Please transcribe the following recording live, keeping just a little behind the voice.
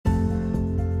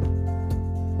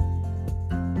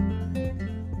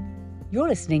You're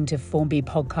listening to Formby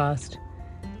Podcast.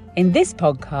 In this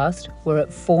podcast, we're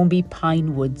at Formby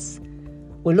Pine Woods.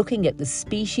 We're looking at the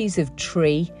species of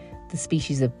tree, the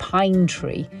species of pine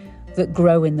tree that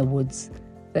grow in the woods,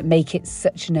 that make it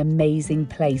such an amazing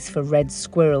place for red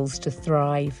squirrels to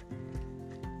thrive.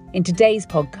 In today's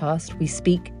podcast, we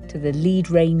speak to the lead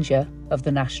ranger of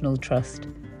the National Trust.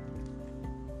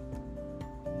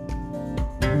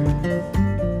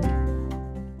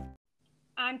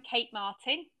 I'm Kate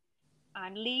Martin.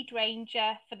 I'm lead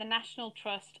ranger for the National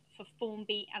Trust for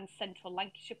Formby and Central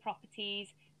Lancashire properties,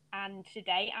 and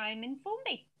today I'm in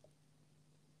Formby.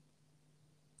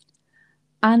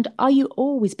 And are you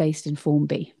always based in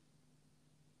Formby?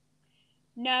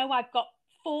 No, I've got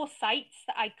 4 sites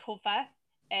that I cover.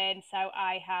 So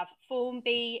I have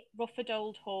Formby, Rufford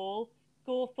Old Hall,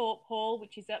 Gorthorpe Hall,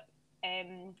 which is up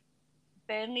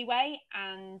Burnley Way,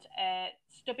 and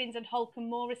Stubbins and Holcombe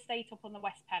Moor Estate up on the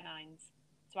West Pennines.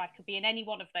 So I could be in any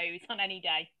one of those on any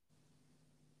day.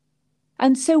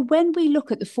 And so when we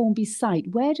look at the Formby site,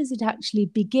 where does it actually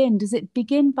begin? Does it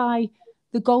begin by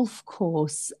the golf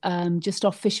course just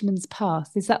off Fisherman's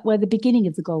Path? Is that where the beginning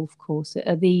of the golf course,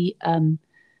 the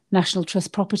National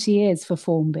Trust property is for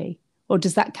Formby? Or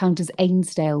does that count as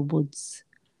Ainsdale Woods?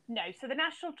 No, so the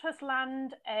National Trust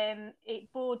land, it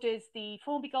borders the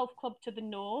Formby Golf Club to the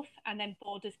north and then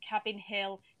borders Cabin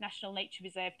Hill National Nature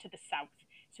Reserve to the south.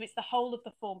 So it's the whole of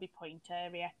the Formby Point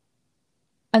area.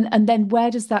 And then where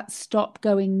does that stop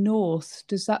going north?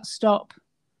 Does that stop?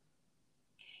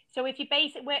 So if you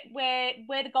base it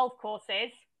where the golf course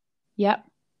is, yep,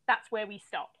 that's where we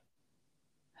stop.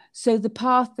 So the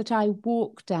path that I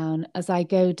walk down as I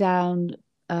go down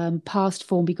past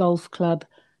Formby Golf Club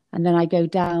and then I go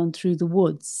down through the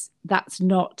woods, that's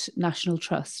not National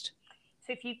Trust.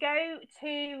 So if you go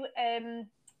to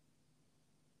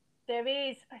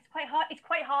it's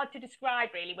quite hard to describe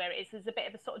really where it is. There's a bit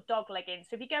of a sort of dog leg in.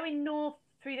 So if you're going north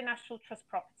through the National Trust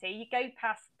property, you go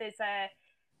past, there's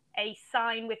a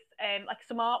sign with like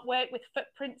some artwork with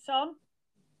footprints on.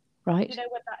 Right. Do you know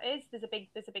what that is? There's a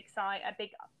big sign, a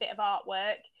big bit of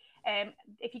artwork.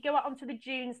 If you go out onto the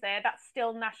dunes there, that's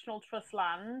still National Trust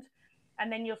land. And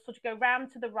then you'll sort of go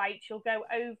round to the right, you'll go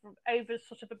over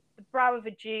sort of the brow of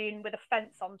a dune with a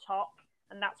fence on top,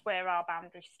 and that's where our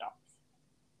boundary stops.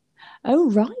 Oh,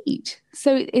 right.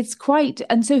 So it's quite...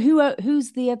 And so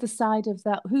who's the other side of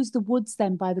that? Who's the woods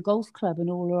then by the golf club and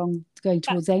all along going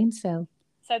towards Ainsdale?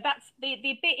 So that's the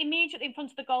bit immediately in front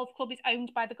of the golf club is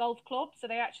owned by the golf club. So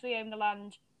they actually own the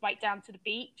land right down to the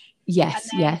beach. Yes,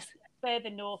 and then yes. Further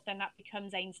north, then that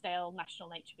becomes Ainsdale National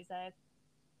Nature Reserve.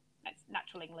 That's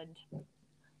Natural England.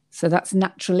 So that's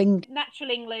Natural England.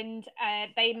 Natural England,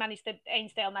 they manage the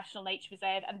Ainsdale National Nature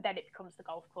Reserve, and then it becomes the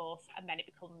golf course, and then it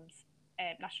becomes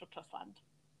National Trust land.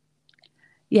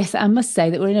 Yes, I must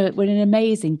say that we're in an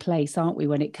amazing place, aren't we,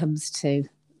 when it comes to,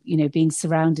 being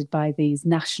surrounded by these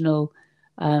national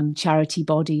charity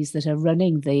bodies that are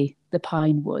running the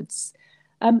Pine Woods.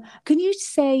 Can you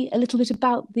say a little bit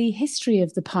about the history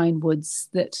of the Pine Woods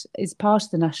that is part of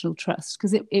the National Trust?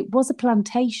 Because it was a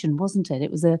plantation, wasn't it?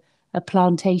 It was a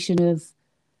plantation of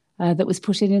that was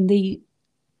put in the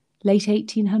late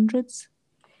 1800s.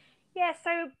 Yeah,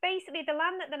 so basically the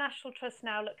land that the National Trust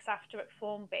now looks after at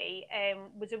Formby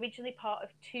was originally part of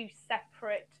 2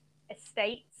 separate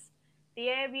estates. The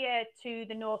area to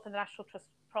the north of the National Trust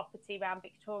property around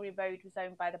Victoria Road was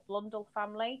owned by the Blundell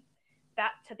family.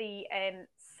 That to the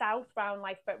south round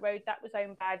Lifeboat Road, that was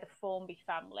owned by the Formby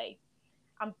family.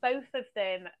 And both of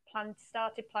them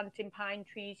started planting pine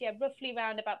trees, roughly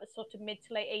around about the sort of mid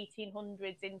to late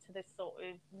 1800s into the sort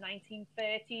of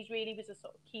 1930s really was a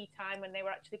sort of key time when they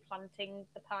were actually planting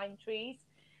the pine trees.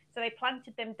 So they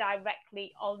planted them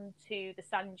directly onto the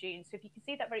sand dunes. So if you can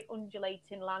see that very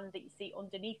undulating land that you see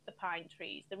underneath the pine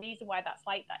trees, the reason why that's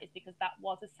like that is because that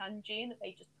was a sand dune that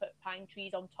they just put pine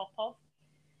trees on top of.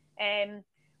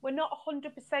 We're not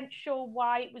 100% sure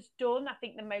why it was done. I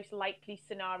think the most likely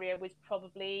scenario was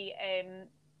probably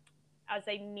as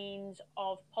a means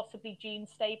of possibly dune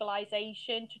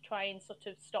stabilisation to try and sort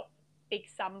of stop big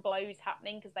sand blows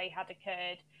happening because they had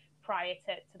occurred prior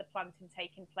to the planting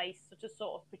taking place, so to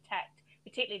sort of protect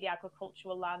particularly the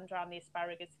agricultural land around the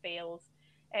asparagus fields.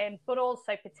 But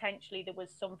also potentially there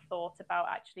was some thought about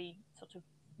actually sort of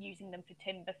using them for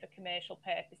timber for commercial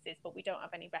purposes, but we don't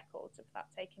have any records of that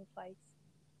taking place.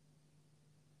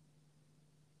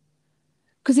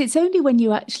 Because it's only when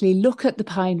you actually look at the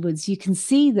pine woods, you can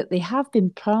see that they have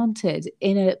been planted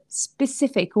in a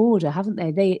specific order, haven't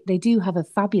they? They do have a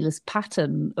fabulous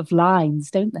pattern of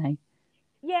lines, don't they?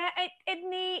 Yeah,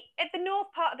 at the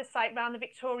north part of the site, around the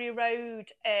Victoria Road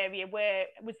area, where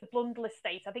was the Blundell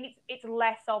Estate, I think it's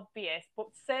less obvious, but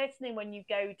certainly when you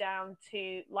go down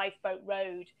to Lifeboat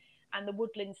Road and the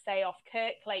woodlands, say off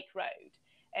Kirklake Road,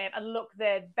 and look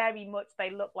there, very much they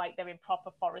look like they're in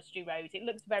proper forestry roads. It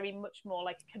looks very much more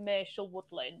like a commercial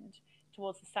woodland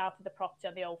towards the south of the property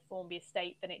on the old Formby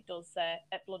Estate than it does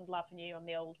at Blundell Avenue on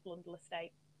the old Blundell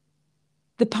Estate.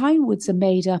 The pine woods are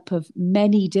made up of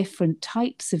many different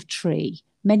types of tree,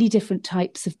 many different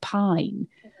types of pine.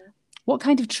 Mm-hmm. What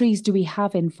kind of trees do we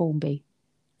have in Formby?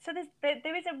 So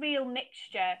there is a real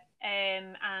mixture,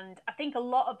 and I think a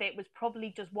lot of it was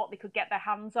probably just what they could get their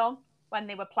hands on when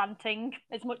they were planting,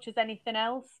 as much as anything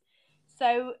else.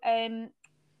 So, and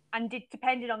it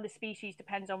depended on the species,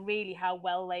 depends on really how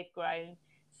well they've grown.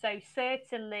 So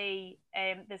certainly,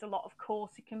 there's a lot of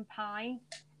Corsican pine,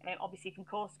 obviously from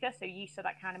Corsica, so used to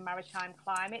that kind of maritime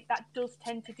climate. That does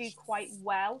tend to do quite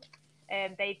well.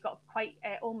 They've got quite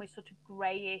almost sort of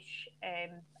greyish,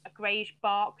 a greyish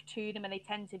bark to them, and they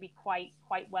tend to be quite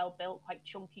well built, quite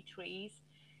chunky trees.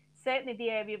 Certainly the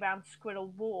area around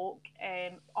Squirrel Walk,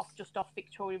 just off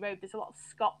Victoria Road, there's a lot of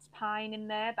Scots pine in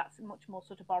there. That's much more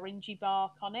sort of orangey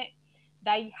bark on it.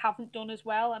 They haven't done as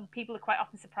well, and people are quite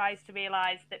often surprised to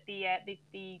realise that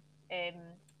the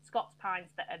Scots pines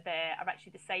that are there are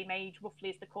actually the same age roughly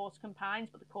as the Corsican pines,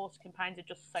 but the Corsican pines are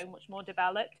just so much more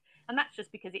developed, and that's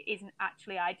just because it isn't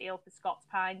actually ideal for Scots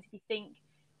pines. If you think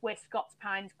where Scots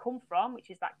pines come from, which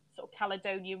is that sort of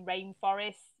Caledonian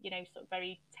rainforest, sort of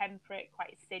very temperate,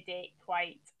 quite acidic,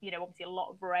 quite, obviously a lot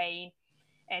of rain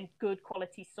and good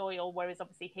quality soil, whereas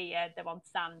obviously here they're on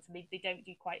sand, so they don't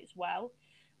do quite as well.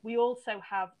 We also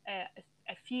have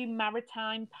a few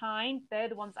maritime pine. They're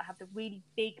the ones that have the really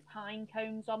big pine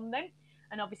cones on them.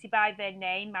 And obviously by their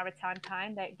name, maritime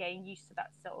pine, they're getting used to that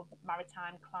sort of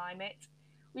maritime climate.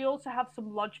 We also have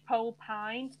some lodgepole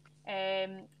pine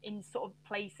in sort of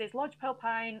places. Lodgepole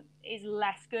pine is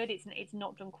less good. It's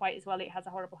not done quite as well. It has a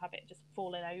horrible habit of just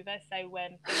falling over. So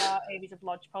there are areas of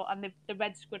lodgepole, and the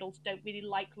red squirrels don't really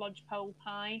like lodgepole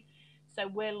pine. So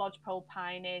where lodgepole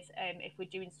pine is, if we're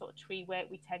doing sort of tree work,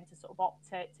 we tend to sort of opt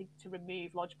to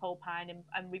remove lodgepole pine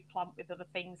and replant with other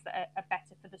things that are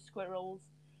better for the squirrels.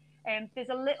 There's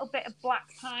a little bit of black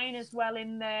pine as well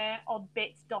in there, odd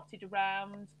bits dotted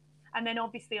around. And then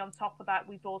obviously on top of that,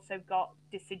 we've also got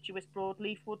deciduous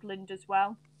broadleaf woodland as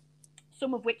well,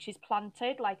 some of which is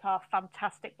planted, like our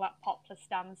fantastic black poplar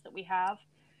stands that we have.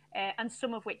 And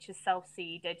some of which is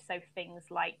self-seeded, so things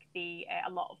like a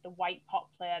lot of the white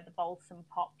poplar, the balsam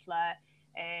poplar,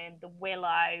 the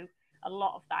willow, a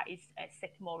lot of that is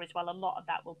sycamore as well. A lot of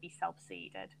that will be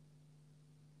self-seeded.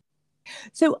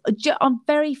 So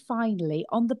very finally,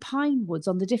 on the pine woods,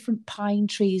 on the different pine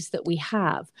trees that we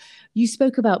have, you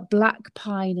spoke about black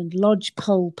pine and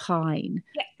lodgepole pine,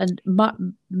 yeah, and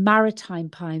maritime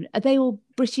pine. Are they all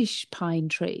British pine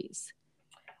trees?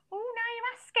 Oh, now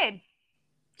you're asking.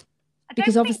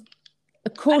 Because obviously a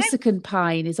Corsican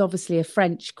pine is obviously a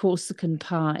French Corsican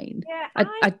pine. Yeah,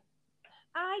 I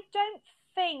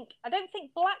don't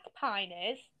think black pine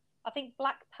is. I think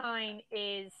black pine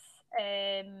is.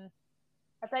 I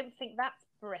don't think that's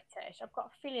British. I've got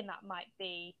a feeling that might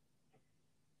be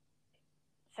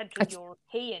Central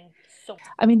European.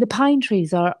 I mean, the pine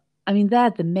trees are. I mean,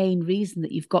 they're the main reason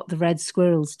that you've got the red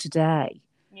squirrels today.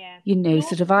 Yeah,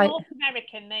 North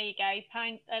American. There you go.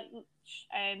 Pine.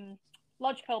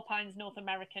 Lodgepole pine's North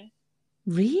American.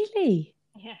 Really?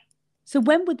 Yeah. So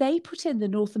when were they put in, the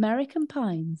North American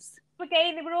pines?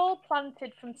 Again, they were all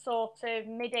planted from sort of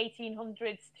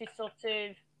mid-1800s to sort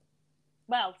of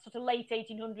late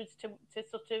 1800s to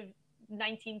sort of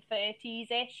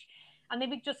 1930s-ish. And they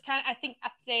would just kind of, I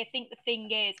think the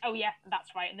thing is, oh yeah,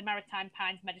 that's right. And the maritime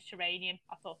pines, Mediterranean.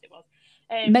 I thought it was.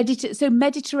 So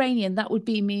Mediterranean, that would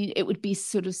be it would be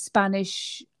sort of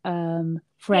Spanish,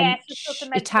 French,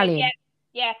 Italian.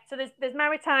 Yeah. So there's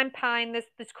maritime pine,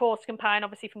 there's Corsican pine,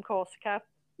 obviously from Corsica.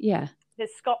 Yeah.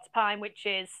 There's Scots pine, which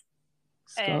is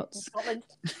Scotland.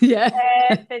 Yeah.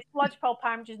 There's lodgepole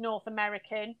pine, which is North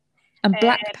American. And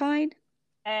black pine?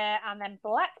 And then I've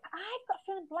got a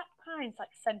feeling black pine's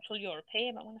like Central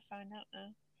European. I want to find out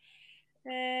now.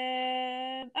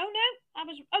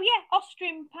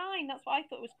 Austrian pine. That's what I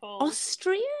thought it was called.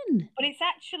 Austrian? But it's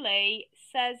actually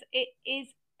says it is,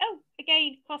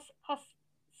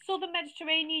 Southern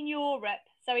Mediterranean Europe.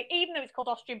 So even though it's called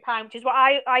Austrian pine, which is what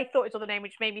I thought its other name,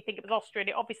 which made me think it was Austrian,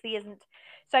 it obviously isn't.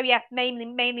 So yeah,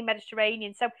 mainly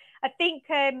Mediterranean. So I think,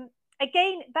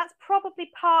 again, that's probably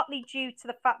partly due to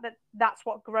the fact that that's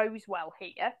what grows well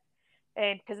here,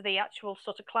 because of the actual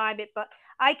sort of climate. But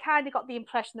I kind of got the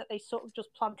impression that they sort of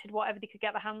just planted whatever they could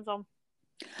get their hands on.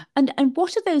 And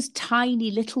what are those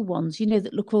tiny little ones,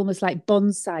 that look almost like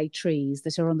bonsai trees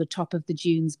that are on the top of the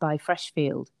dunes by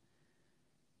Freshfield?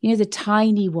 The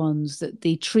tiny ones that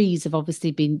the trees have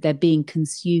obviously they're being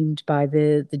consumed by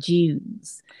the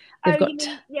dunes. They've you mean,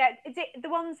 is it the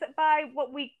ones that by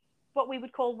what we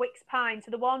would call Wicks Pine?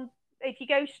 So the one, if you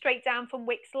go straight down from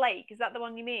Wicks Lake, is that the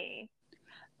one you mean?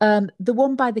 The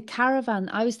one by the caravan.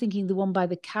 I was thinking the one by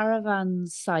the caravan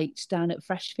site down at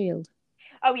Freshfield.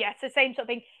 Oh yeah, so same sort of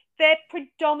thing. They're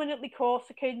predominantly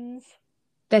Corsicans.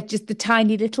 They're just the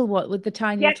tiny little one with the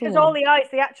tiny little because one. all the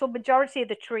actual majority of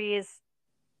the tree is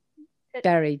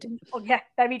buried. Oh yeah,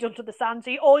 buried under the sand.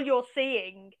 So all you're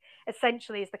seeing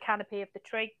essentially is the canopy of the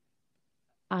tree.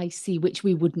 I see, which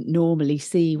we wouldn't normally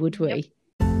see, would we? Yep.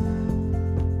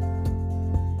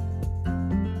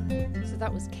 So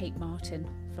that was Kate Martin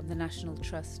from the National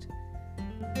Trust.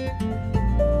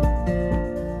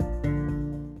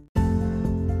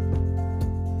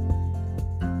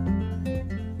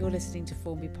 You're listening to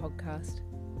Formby Podcast.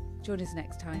 Join us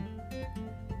next time.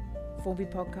 Formby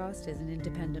Podcast is an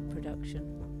independent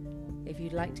production. If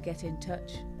you'd like to get in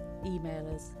touch, email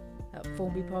us at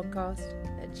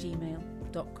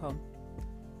formbypodcast@gmail.com.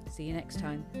 See you next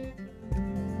time.